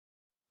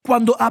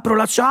Quando apro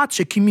la chat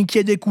c'è chi mi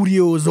chiede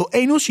curioso: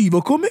 è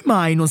nocivo, come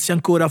mai non sei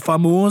ancora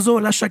famoso?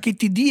 Lascia che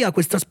ti dia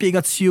questa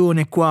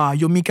spiegazione qua.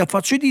 Io mica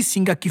faccio i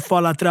dissing a chi fa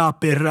la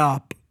trap e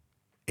rap.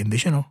 E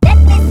invece no.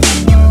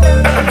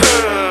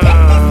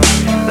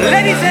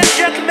 Ladies and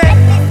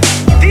gentlemen,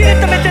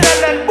 direttamente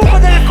dal buco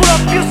del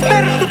culo più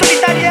sperduto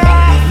d'Italia,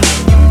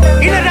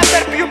 il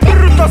rapper più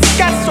brutto,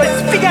 scarso e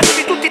sfigato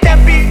di tutti i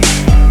tempi,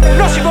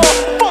 nocivo,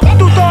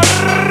 fottuto,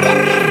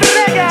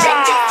 rega.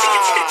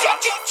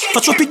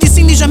 Faccio più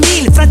dissing di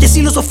Jamil, frate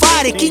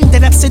filosofare, Kinder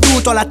rap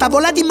seduto alla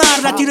tavola di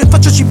Marra. Tiro e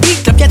faccio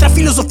CB, la pietra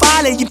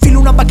filosofale, gli infilo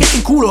una bacchetta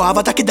in culo,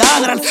 avata che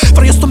Dagral.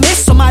 Però io sto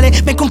messo male,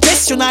 ma è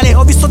confessionale.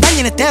 Ho visto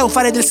Daniel e Teo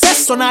fare del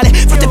sesso anale.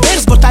 Frate per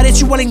svoltare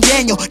ci vuole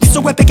ingegno, il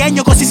suo è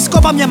pequeño così si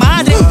scopa mia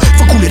madre.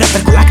 Fa culo il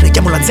rapper con l'acne,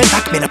 chiamo la Zen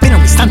Acme. Appena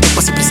un istante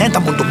qua si presenta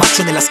un mondo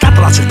maccio nella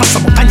scatola. C'è il passa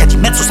montagna di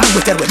mezzo sangue,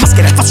 ferro e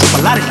maschera e faccio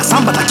ballare la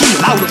samba da Achille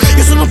Lauro.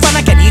 Io sono un fan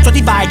accanito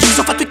di Vikings,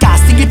 ho fatto i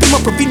casting, il primo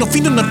provino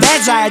fino in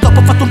Norvegia. E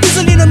dopo ho fatto un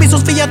pisolino e mi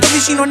sono svegliato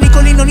vicino a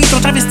Nicolino Nitro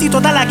travestito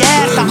dalla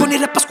gherta. Con il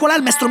rap a scuola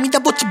il maestro mi dà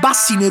voti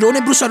bassi,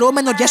 Nerone brucia Roma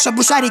e non riesce a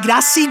bruciare i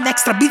grassi. In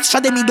extra beat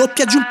Shade mi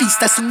doppia giù un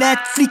pista, e su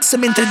Netflix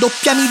mentre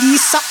doppia mi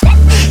dissa.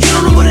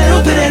 Io non vorrei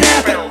rompere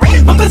rapper,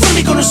 ma per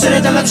farmi conoscere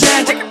dalla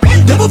gente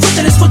devo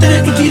fottere e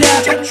sfottere tutti i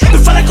rapper, per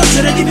far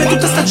accorgere di me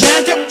tutta sta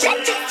gente.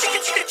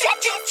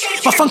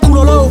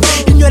 Vaffanculo low,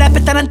 il mio rap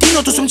è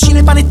Tarantino, tu sei un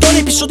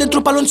cinepanettone, piscio dentro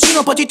un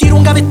palloncino, poi ti tiro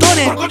un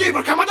gavettone.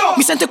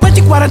 Mi sento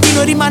Quentin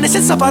Quarantino e rimane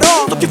senza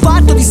parole. T'ho più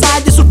fatto di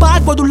side sul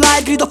palco ad un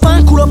live, grido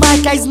fanculo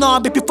Mike, hai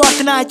snob e più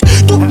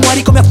Fortnite. Tu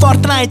muori come a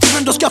Fortnite, ti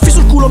prendo schiaffi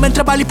sul culo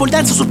mentre balli pole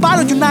dance sul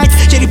palo di un night.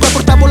 Ieri poi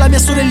portavo la mia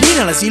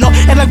sorellina all'asilo,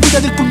 era la guida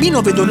del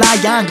pulmino, vedo la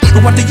Young, lo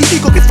guardo e gli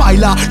dico che fai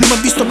là. Lui m'ha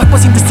visto ma è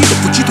quasi investito, è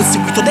fuggito e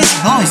seguito dai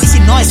Noise. Easy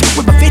Noise, con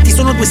quei baffetti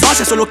sono due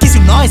soci, solo Easy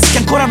Noise che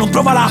ancora non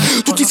prova là.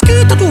 Tutti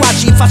iscritti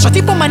tatuaggi in faccia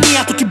tipo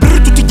mania, tutti brr,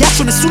 tutti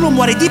ghiaccio, nessuno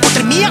muore di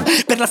ipotermia.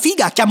 Per la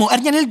figa chiamo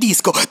ernia nel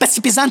disco,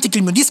 pezzi pesanti che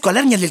il mio disco ha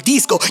l'ernia del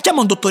disco.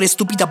 Chiamo un dottore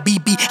stupida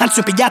Bibi, anzi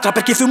un pediatra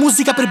perché fai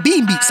musica per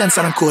bimbi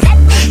senza rancore.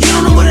 Io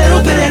non vorrei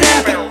rompere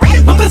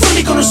rapper, ma per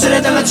farmi conoscere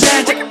dalla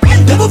gente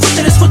devo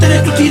fottere e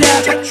sfottere tutti i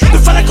rapper, per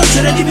far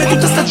accorgere di me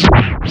tutta sta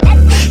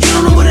gente.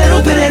 Io non vorrei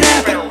rompere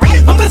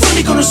rapper, ma per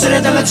farmi conoscere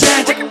dalla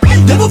gente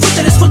devo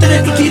fottere e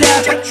sfottere tutti i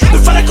rapper, per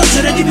far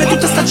accorgere di me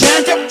tutta sta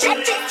gente.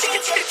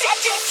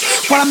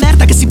 Qua la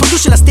merda che si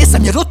produce la stessa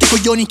mi ha rotto i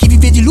coglioni. Chi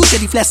vive di luce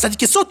riflessa di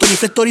che sotto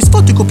riflettori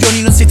sfotto i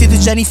copioni. Non siete dei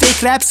geni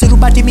fake rap, se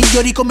rubate i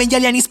migliori come gli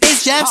alieni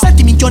Space Jam.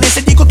 Senti minchione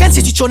se dico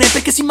Kenzie ciccione,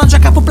 perché si mangia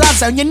Capo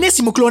Plaza, è ogni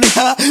ennesimo clone.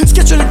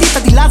 Schiaccio le dita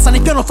di Lazza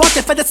nel pianoforte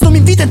e Fedez non mi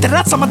invita in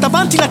terrazza ma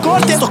davanti la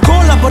corte. Sto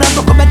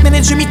collaborando con Batman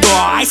e Jimmy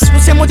Toys,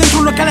 non siamo dentro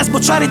un locale a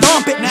sbocciare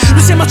dompe,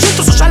 noi siamo al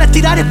centro sociale a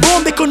tirare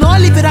bombe con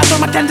Oliver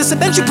Atom, Candace e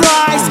Benji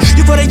Price.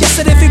 Io vorrei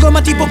essere figo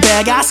ma tipo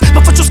Vegas,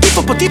 ma faccio schifo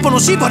un po' tipo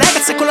nocivo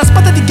ragazzi. E con la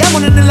spada di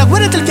Gammon nella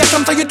guerra del Vietnam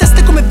taglio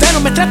teste come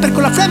Venom e trapper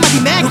con la flemma di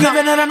Mac. Che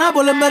venera a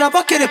Napoli e mera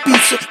pacchera e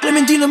pizza,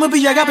 Clementino mi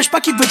piglia capo e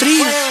spacchi in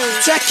vetrina.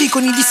 C'è chi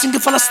con i dissing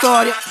fa la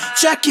storia,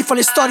 c'è chi fa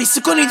le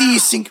stories con i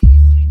dissing.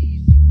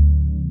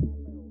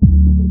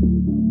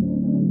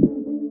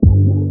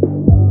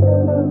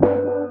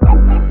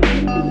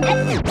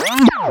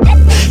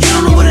 Io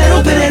non vorrei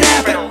rompere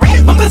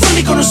rapper, ma per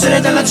farmi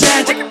conoscere dalla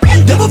gente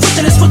devo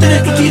fottere e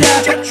sfottere tutti i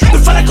rapper, per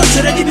far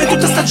accorgere di me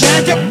tutta sta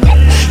gente.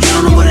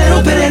 Io non vorrei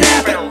rompere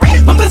rapper,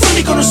 ma per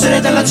farmi conoscere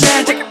dalla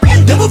gente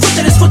devo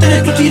fottere e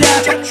sfottere tutti i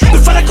rapper, per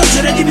far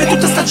accorgere di me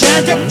tutta sta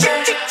gente.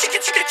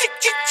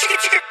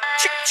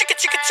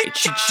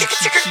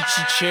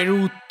 C'è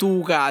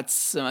tu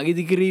cazzo, ma che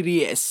ti credi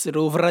di essere?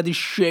 O frate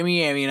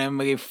scemi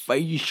Eminem che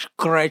fai gli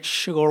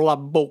scratch con la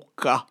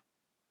bocca?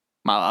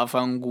 Ma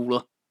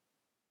vaffanculo.